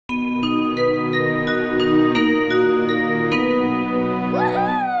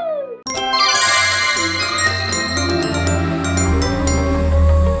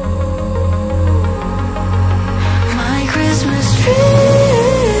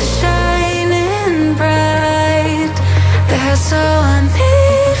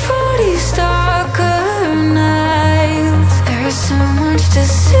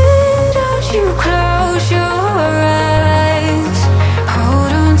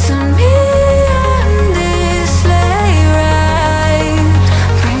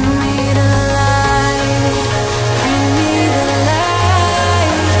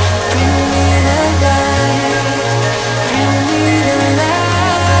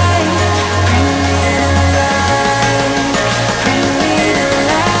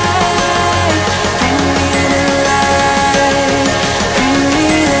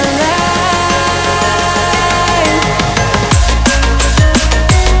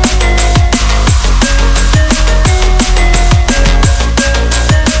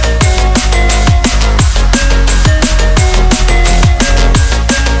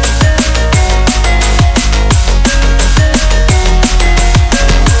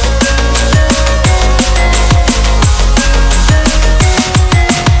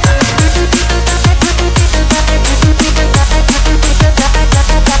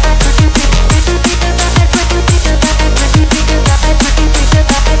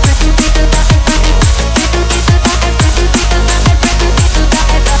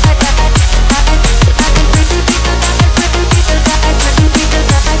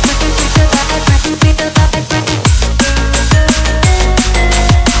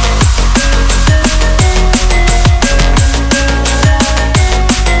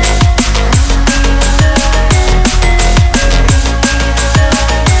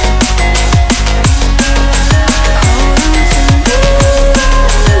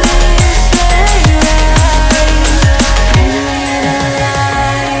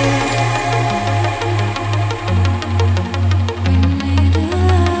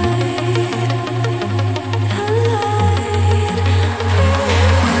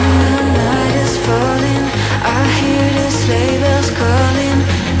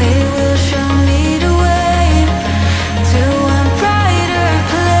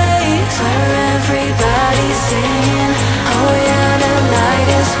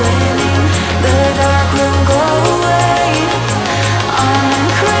explaining. The dark will go away on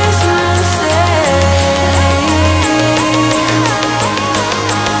Christmas Day.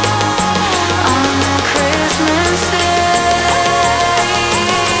 On Christmas Day,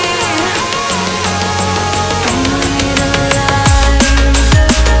 bring me to life.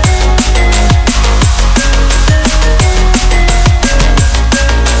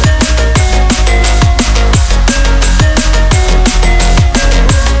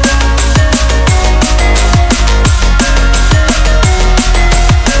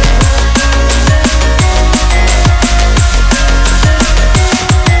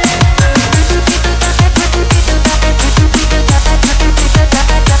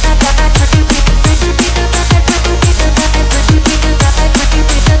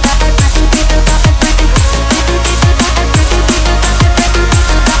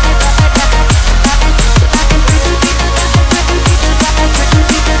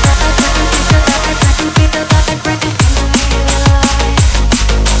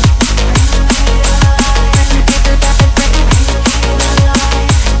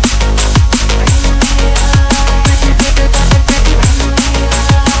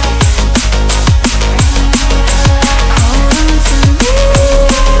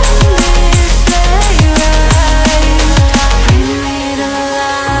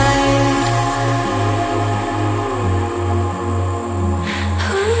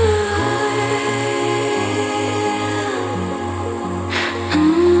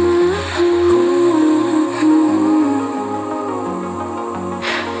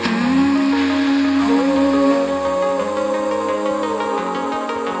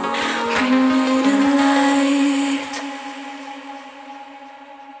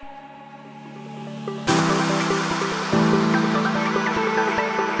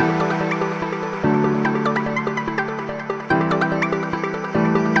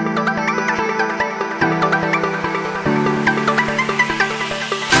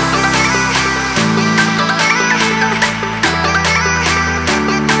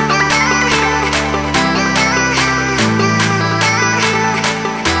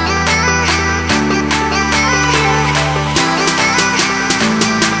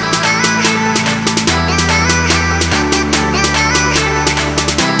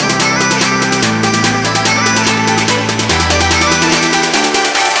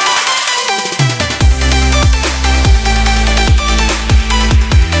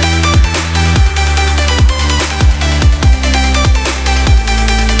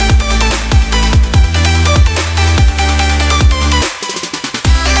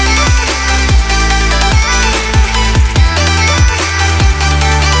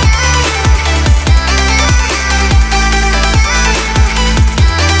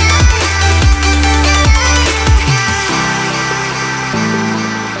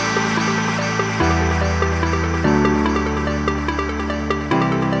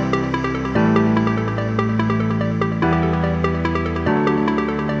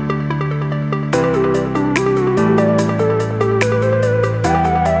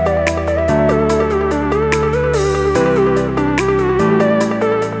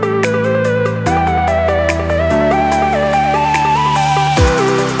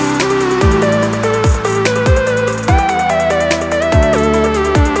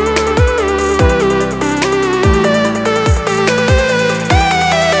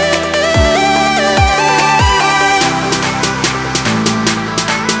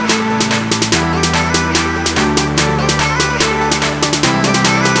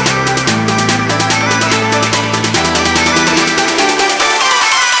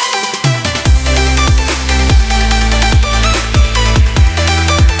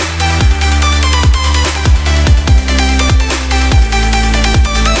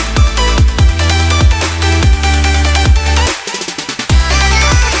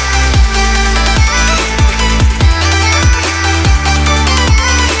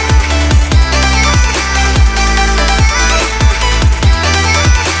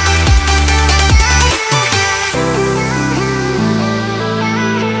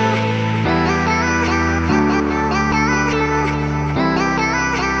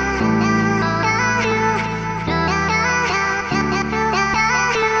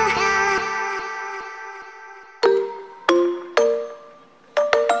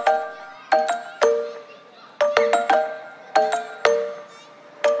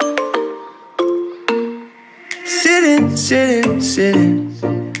 sitting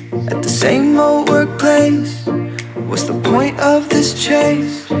at the same old workplace. What's the point of this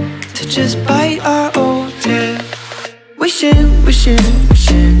chase? To just bite our old tail. Wishing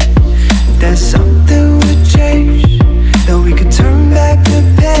that something would change, that we could turn back the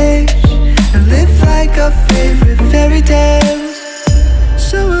page.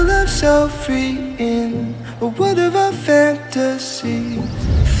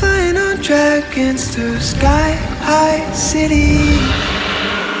 seconds through sky-high city.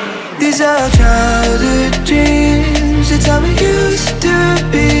 These are childhood dreams. It's how we used to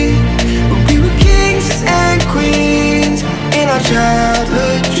be when we were kings and queens in our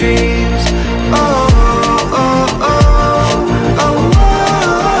childhood dreams. Oh, oh, oh, oh, oh,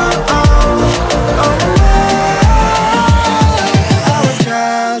 oh, oh, oh. Our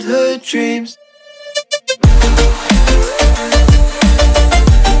childhood dreams.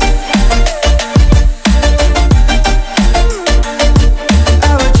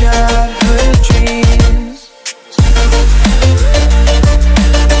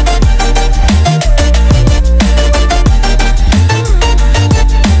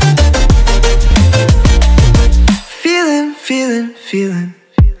 Feeling,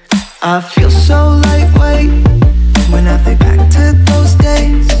 I feel so lightweight when I think back to those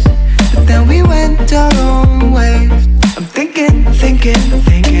days, but then we went our own ways. I'm thinking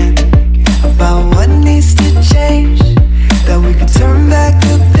about what needs to change, that we could turn back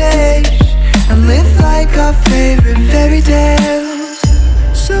the page and live like our favorite fairy tales.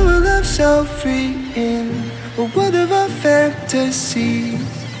 So a love so free in a world of our fantasies,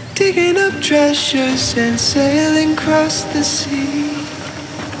 digging up treasures and sailing across the sea.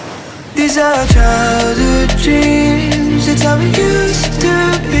 These are childhood dreams. It's how we used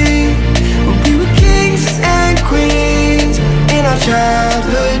to be when we were kings and queens in our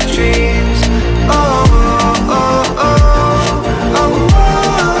childhood dreams. Oh, oh, oh, oh, oh, oh,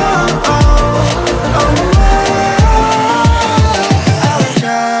 oh, oh, oh. Our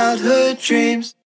childhood dreams.